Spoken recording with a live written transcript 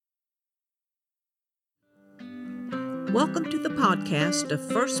Welcome to the podcast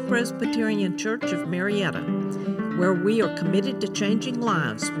of First Presbyterian Church of Marietta, where we are committed to changing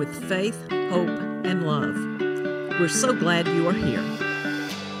lives with faith, hope, and love. We're so glad you are here.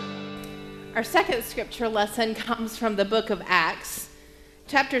 Our second scripture lesson comes from the book of Acts,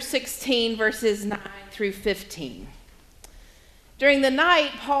 chapter 16, verses 9 through 15. During the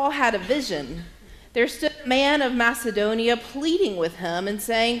night, Paul had a vision. There stood a man of Macedonia pleading with him and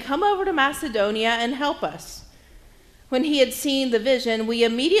saying, "Come over to Macedonia and help us." When he had seen the vision, we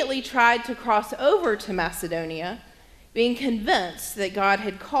immediately tried to cross over to Macedonia, being convinced that God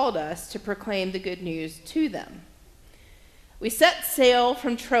had called us to proclaim the good news to them. We set sail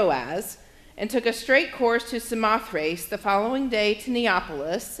from Troas and took a straight course to Samothrace, the following day to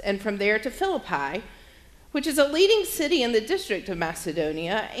Neapolis, and from there to Philippi, which is a leading city in the district of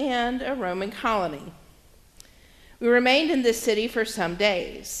Macedonia and a Roman colony. We remained in this city for some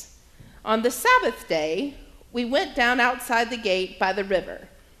days. On the Sabbath day, we went down outside the gate by the river,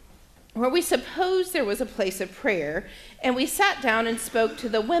 where we supposed there was a place of prayer, and we sat down and spoke to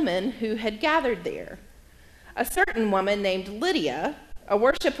the women who had gathered there. A certain woman named Lydia, a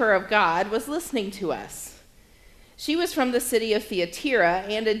worshiper of God, was listening to us. She was from the city of Thyatira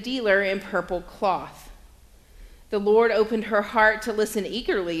and a dealer in purple cloth. The Lord opened her heart to listen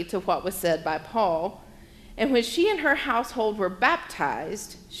eagerly to what was said by Paul, and when she and her household were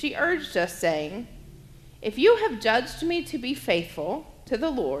baptized, she urged us, saying, "If you have judged me to be faithful to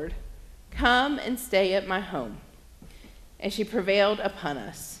the Lord, come and stay at my home." And she prevailed upon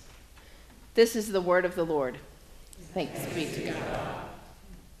us. This is the word of the Lord. Thanks be to God.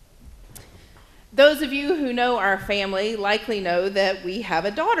 Those of you who know our family likely know that we have a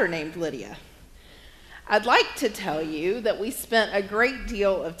daughter named Lydia. I'd like to tell you that we spent a great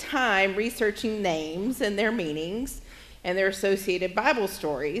deal of time researching names and their meanings and their associated Bible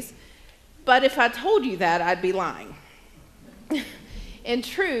stories, but if I told you that, I'd be lying. In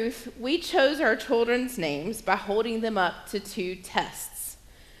truth, we chose our children's names by holding them up to two tests.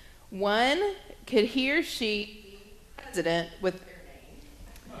 One, could he or she be president with their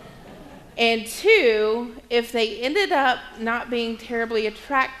name? And two, if they ended up not being terribly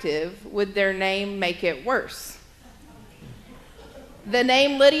attractive, would their name make it worse? The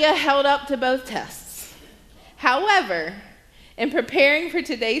name Lydia held up to both tests. However, in preparing for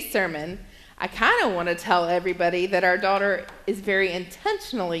today's sermon, I kind of want to tell everybody that our daughter is very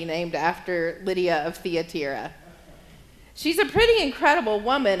intentionally named after Lydia of Thyatira. She's a pretty incredible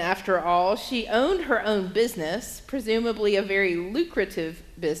woman, after all. She owned her own business, presumably a very lucrative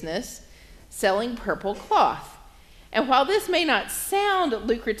business, selling purple cloth. And while this may not sound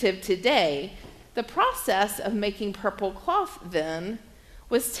lucrative today, the process of making purple cloth then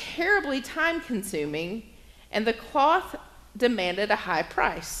was terribly time-consuming, and the cloth demanded a high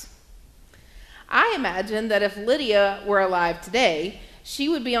price. I imagine that if Lydia were alive today, she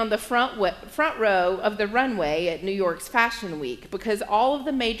would be on the front row of the runway at New York's Fashion Week, because all of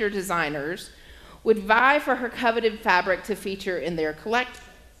the major designers would vie for her coveted fabric to feature in their collection.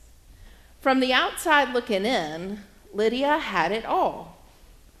 From the outside looking in, Lydia had it all.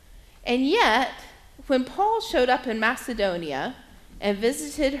 And yet, when Paul showed up in Macedonia and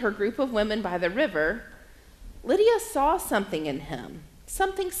visited her group of women by the river, Lydia saw something in him,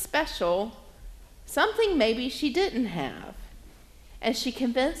 something special, something maybe she didn't have, and she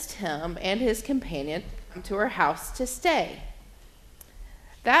convinced him and his companion to come to her house to stay.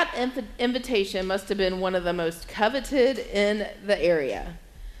 That invitation must have been one of the most coveted in the area.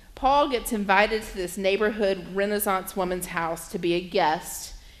 Paul gets invited to this neighborhood Renaissance woman's house to be a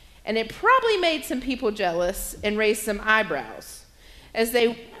guest, and it probably made some people jealous and raised some eyebrows, as they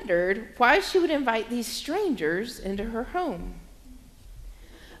wondered why she would invite these strangers into her home.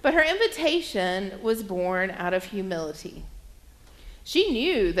 But her invitation was born out of humility. She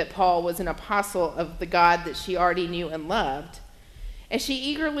knew that Paul was an apostle of the God that she already knew and loved, and she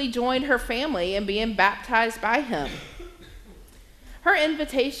eagerly joined her family in being baptized by him. Her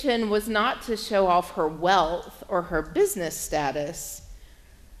invitation was not to show off her wealth or her business status.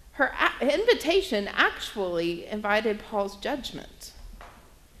 Her invitation actually invited Paul's judgment.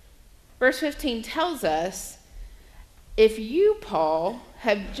 Verse 15 tells us, "If you, Paul,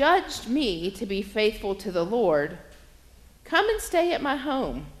 have judged me to be faithful to the Lord, come and stay at my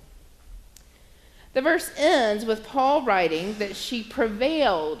home." The verse ends with Paul writing that she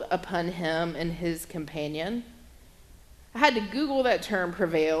prevailed upon him and his companion. I had to Google that term,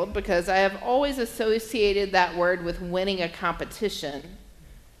 prevailed, because I have always associated that word with winning a competition.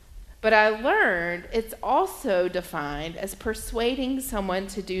 But I learned it's also defined as persuading someone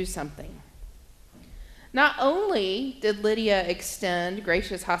to do something. Not only did Lydia extend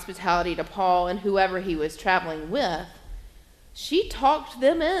gracious hospitality to Paul and whoever he was traveling with, She talked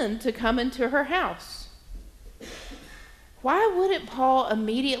them in to come into her house. Why wouldn't Paul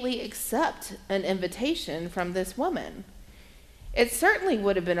immediately accept an invitation from this woman? It certainly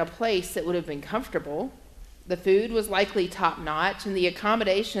would have been a place that would have been comfortable. The food was likely top-notch, and the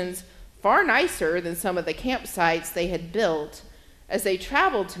accommodations far nicer than some of the campsites they had built as they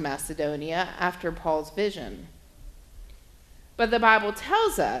traveled to Macedonia after Paul's vision. But the Bible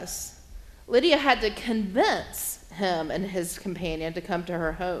tells us Lydia had to convince him and his companion to come to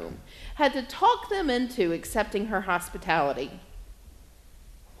her home, had to talk them into accepting her hospitality.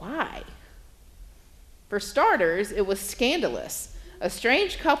 Why? For starters, it was scandalous. A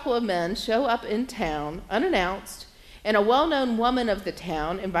strange couple of men show up in town unannounced, and a well-known woman of the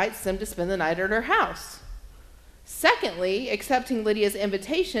town invites them to spend the night at her house. Secondly, accepting Lydia's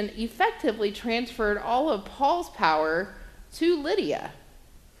invitation effectively transferred all of Paul's power to Lydia.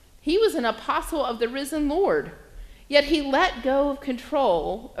 He was an apostle of the risen Lord, yet he let go of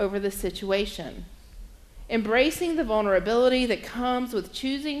control over the situation, embracing the vulnerability that comes with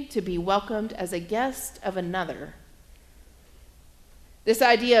choosing to be welcomed as a guest of another. This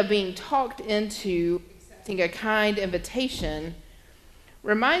idea of being talked into accepting a kind invitation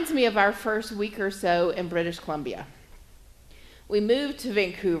reminds me of our first week or so in British Columbia. We moved to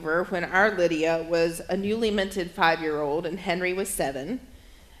Vancouver when our Lydia was a newly minted 5-year-old and Henry was 7.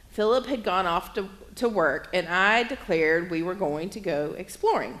 Philip had gone off to work, and I declared we were going to go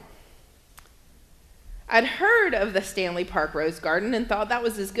exploring. I'd heard of the Stanley Park Rose Garden and thought that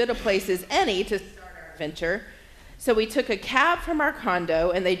was as good a place as any to start our adventure, so we took a cab from our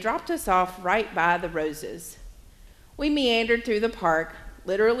condo, and they dropped us off right by the roses. We meandered through the park,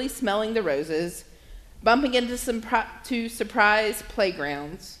 literally smelling the roses, bumping into some surprise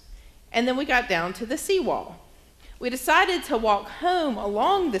playgrounds, and then we got down to the seawall. We decided to walk home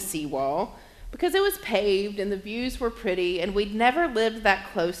along the seawall because it was paved and the views were pretty, and we'd never lived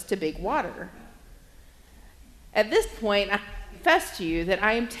that close to big water. At this point, I confess to you that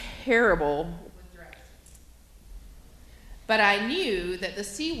I am terrible with directions. But I knew that the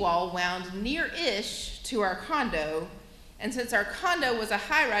seawall wound near-ish to our condo, and since our condo was a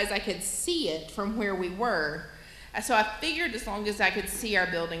high-rise, I could see it from where we were. So I figured as long as I could see our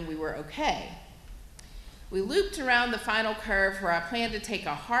building, we were okay. We looped around the final curve where I planned to take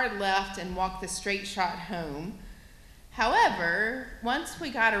a hard left and walk the straight shot home. However, once we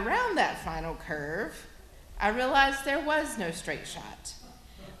got around that final curve, I realized there was no straight shot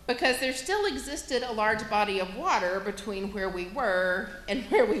because there still existed a large body of water between where we were and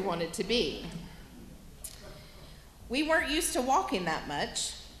where we wanted to be. We weren't used to walking that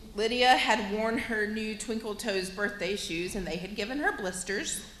much. Lydia had worn her new Twinkle Toes birthday shoes, and they had given her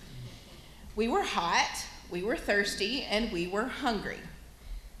blisters. We were hot, we were thirsty, and we were hungry.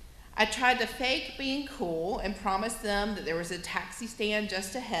 I tried to fake being cool and promised them that there was a taxi stand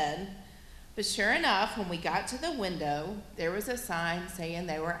just ahead, but sure enough, when we got to the window, there was a sign saying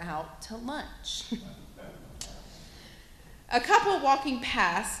they were out to lunch. A couple walking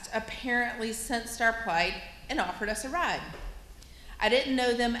past apparently sensed our plight and offered us a ride. I didn't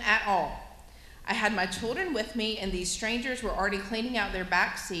know them at all. I had my children with me, and these strangers were already cleaning out their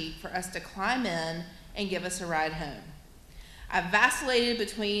back seat for us to climb in and give us a ride home. I vacillated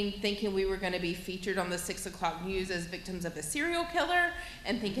between thinking we were going to be featured on the 6 o'clock news as victims of a serial killer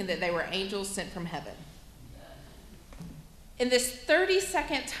and thinking that they were angels sent from heaven. In this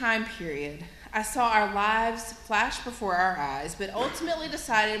 30-second time period, I saw our lives flash before our eyes, but ultimately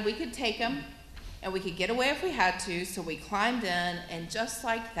decided we could take them and we could get away if we had to, so we climbed in, and just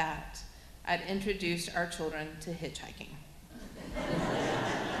like that, I'd introduced our children to hitchhiking.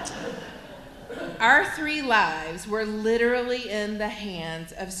 Our 3 lives were literally in the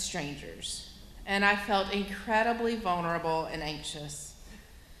hands of strangers, and I felt incredibly vulnerable and anxious.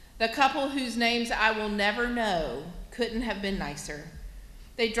 The couple whose names I will never know couldn't have been nicer.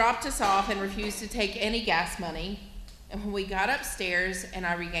 They dropped us off and refused to take any gas money, and when we got upstairs and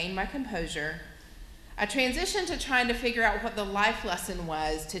I regained my composure, I transitioned to trying to figure out what the life lesson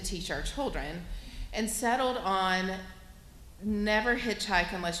was to teach our children, and settled on never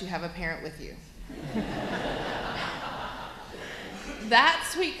hitchhike unless you have a parent with you. That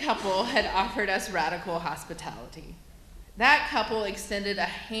sweet couple had offered us radical hospitality. That couple extended a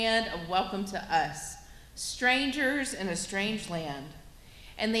hand of welcome to us, strangers in a strange land,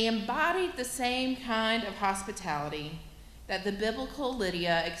 and they embodied the same kind of hospitality that the biblical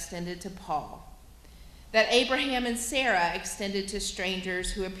Lydia extended to Paul, that Abraham and Sarah extended to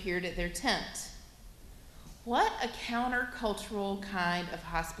strangers who appeared at their tent. What a countercultural kind of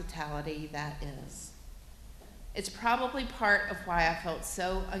hospitality that is. It's probably part of why I felt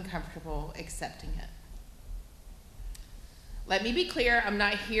so uncomfortable accepting it. Let me be clear, I'm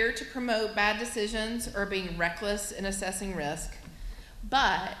not here to promote bad decisions or being reckless in assessing risk,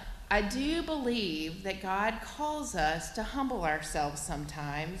 but I do believe that God calls us to humble ourselves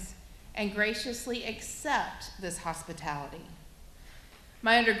sometimes and graciously accept this hospitality.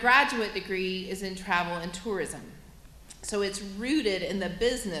 My undergraduate degree is in travel and tourism, so it's rooted in the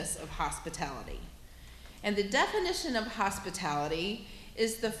business of hospitality. And the definition of hospitality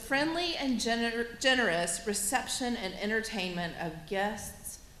is the friendly and generous reception and entertainment of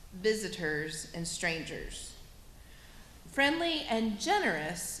guests, visitors, and strangers. Friendly and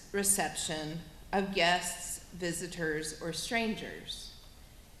generous reception of guests, visitors, or strangers.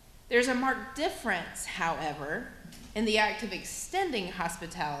 There's a marked difference, however, in the act of extending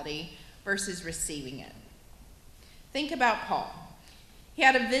hospitality versus receiving it. Think about Paul. He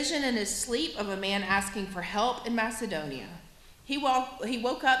had a vision in his sleep of a man asking for help in Macedonia. He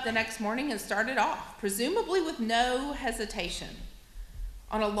woke up the next morning and started off, presumably with no hesitation,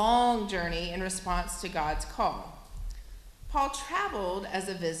 on a long journey in response to God's call. Paul traveled as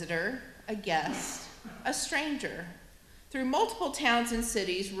a visitor, a guest, a stranger, through multiple towns and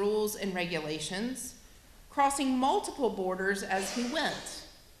cities, rules and regulations, crossing multiple borders as he went.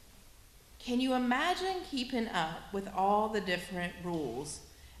 Can you imagine keeping up with all the different rules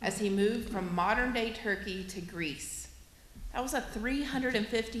as he moved from modern-day Turkey to Greece? That was a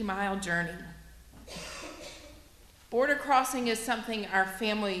 350-mile journey. Border crossing is something our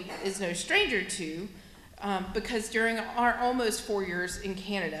family is no stranger to, because during our almost 4 years in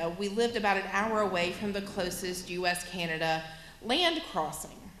Canada, we lived about an hour away from the closest U.S.-Canada land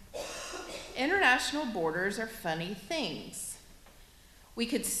crossing. International borders are funny things. We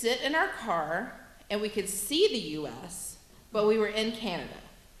could sit in our car and we could see the U.S., but we were in Canada.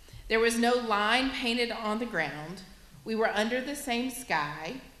 There was no line painted on the ground. We were under the same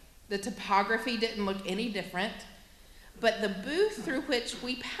sky. The topography didn't look any different, but the booth through which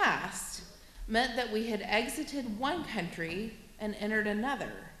we passed meant that we had exited one country and entered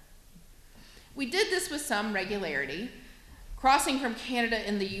another. We did this with some regularity. Crossing from Canada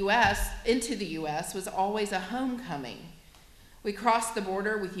into the U.S. was always a homecoming. We crossed the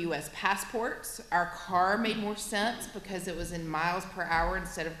border with U.S. passports. Our car made more sense because it was in miles per hour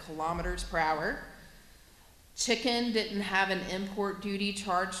instead of kilometers per hour. Chicken didn't have an import duty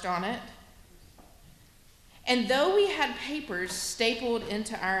charged on it. And though we had papers stapled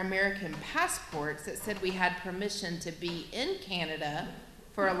into our American passports that said we had permission to be in Canada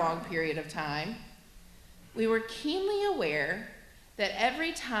for a long period of time, we were keenly aware that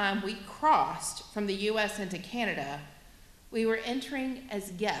every time we crossed from the U.S. into Canada, we were entering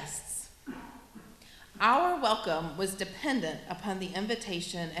as guests. Our welcome was dependent upon the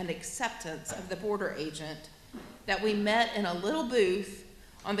invitation and acceptance of the border agent that we met in a little booth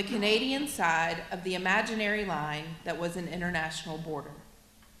on the Canadian side of the imaginary line that was an international border.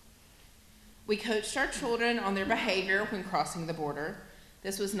 We coached our children on their behavior when crossing the border.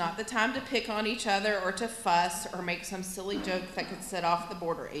 This was not the time to pick on each other or to fuss or make some silly joke that could set off the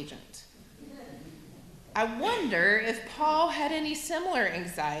border agent. I wonder if Paul had any similar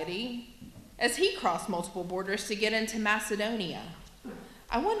anxiety as he crossed multiple borders to get into Macedonia.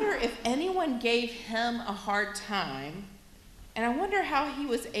 I wonder if anyone gave him a hard time, and I wonder how he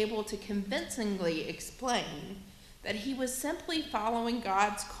was able to convincingly explain that he was simply following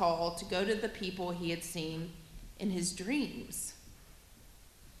God's call to go to the people he had seen in his dreams.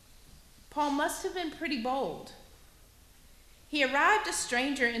 Paul must have been pretty bold. He arrived a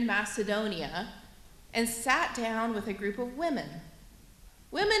stranger in Macedonia and sat down with a group of women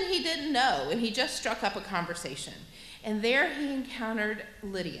he didn't know, and he just struck up a conversation. And there he encountered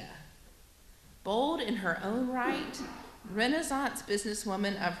Lydia, bold in her own right, Renaissance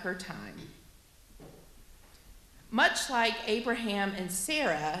businesswoman of her time. Much like Abraham and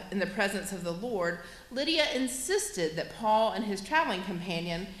Sarah in the presence of the Lord, Lydia insisted that Paul and his traveling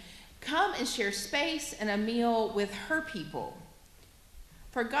companion come and share space and a meal with her people.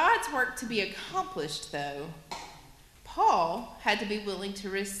 For God's work to be accomplished, though, Paul had to be willing to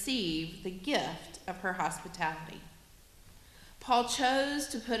receive the gift of her hospitality. Paul chose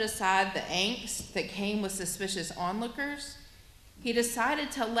to put aside the angst that came with suspicious onlookers. He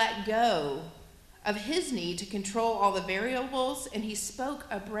decided to let go of his need to control all the variables, and he spoke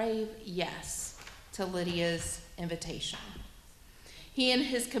a brave yes to Lydia's invitation. He and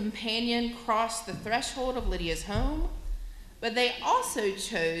his companion crossed the threshold of Lydia's home, but they also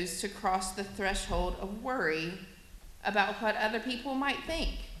chose to cross the threshold of worry about what other people might think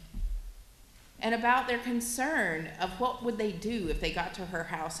and about their concern of what would they do if they got to her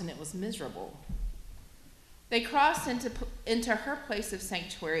house and it was miserable. They crossed into her place of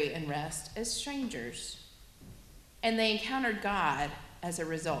sanctuary and rest as strangers. and they encountered God as a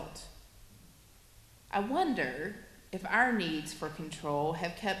result. I wonder if our needs for control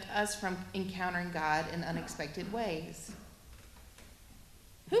have kept us from encountering God in unexpected ways.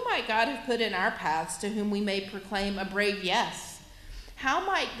 Who might God have put in our paths to whom we may proclaim a brave yes? How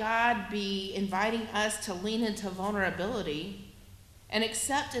might God be inviting us to lean into vulnerability and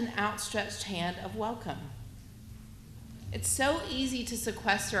accept an outstretched hand of welcome? It's so easy to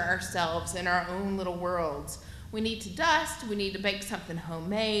sequester ourselves in our own little worlds. We need to dust, we need to bake something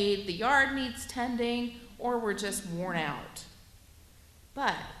homemade, the yard needs tending, or we're just worn out.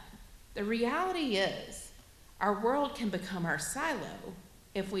 But the reality is, our world can become our silo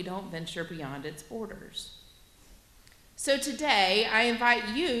if we don't venture beyond its borders. So today, I invite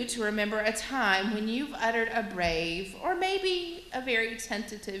you to remember a time when you've uttered a brave or maybe a very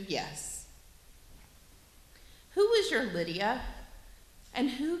tentative yes. Who was your Lydia,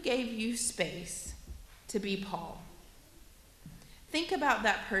 and who gave you space to be Paul? Think about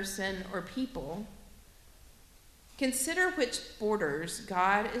that person or people. Consider which borders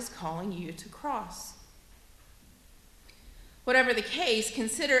God is calling you to cross. Whatever the case,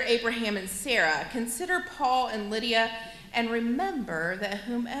 consider Abraham and Sarah, consider Paul and Lydia, and remember that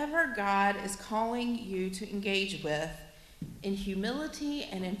whomever God is calling you to engage with in humility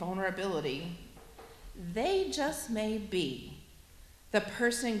and in vulnerability, they just may be the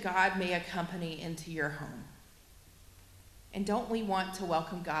person God may accompany into your home. And don't we want to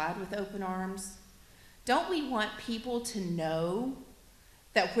welcome God with open arms? Don't we want people to know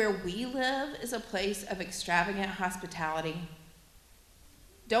that where we live is a place of extravagant hospitality?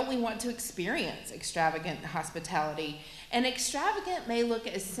 Don't we want to experience extravagant hospitality? And extravagant may look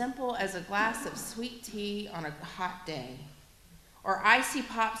as simple as a glass of sweet tea on a hot day, or icy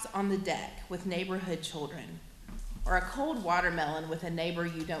pops on the deck with neighborhood children, or a cold watermelon with a neighbor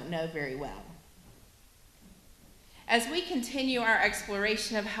you don't know very well. As we continue our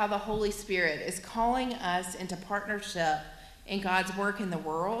exploration of how the Holy Spirit is calling us into partnership in God's work in the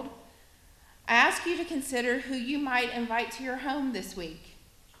world, I ask you to consider who you might invite to your home this week.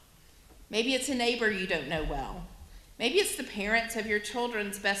 Maybe it's a neighbor you don't know well. Maybe it's the parents of your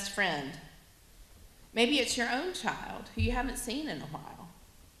children's best friend. Maybe it's your own child who you haven't seen in a while.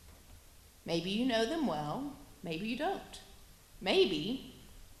 Maybe you know them well, maybe you don't. Maybe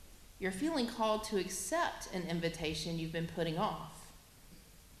you're feeling called to accept an invitation you've been putting off.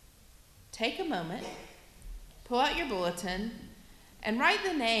 Take a moment, pull out your bulletin, and write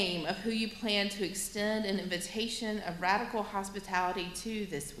the name of who you plan to extend an invitation of radical hospitality to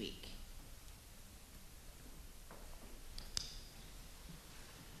this week.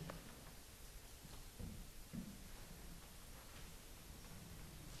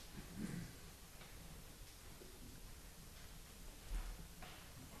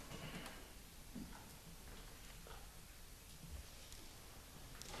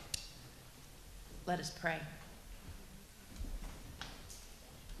 Let us pray.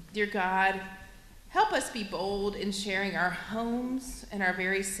 Dear God, help us be bold in sharing our homes and our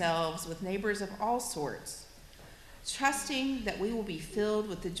very selves with neighbors of all sorts, trusting that we will be filled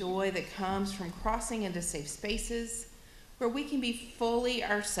with the joy that comes from crossing into safe spaces where we can be fully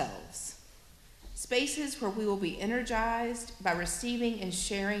ourselves, spaces where we will be energized by receiving and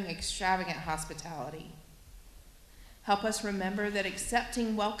sharing extravagant hospitality. Help us remember that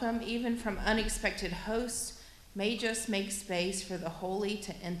accepting welcome, even from unexpected hosts, may just make space for the holy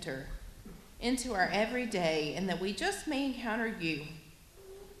to enter into our everyday, and that we just may encounter you,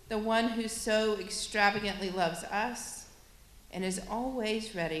 the one who so extravagantly loves us and is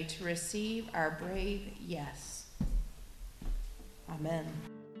always ready to receive our brave yes. Amen.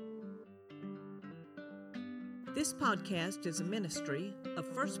 This podcast is a ministry of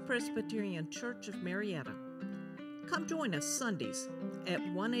First Presbyterian Church of Marietta. Come join us Sundays at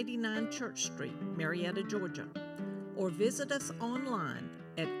 189 Church Street, Marietta, Georgia, or visit us online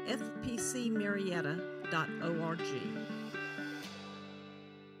at fpcmarietta.org.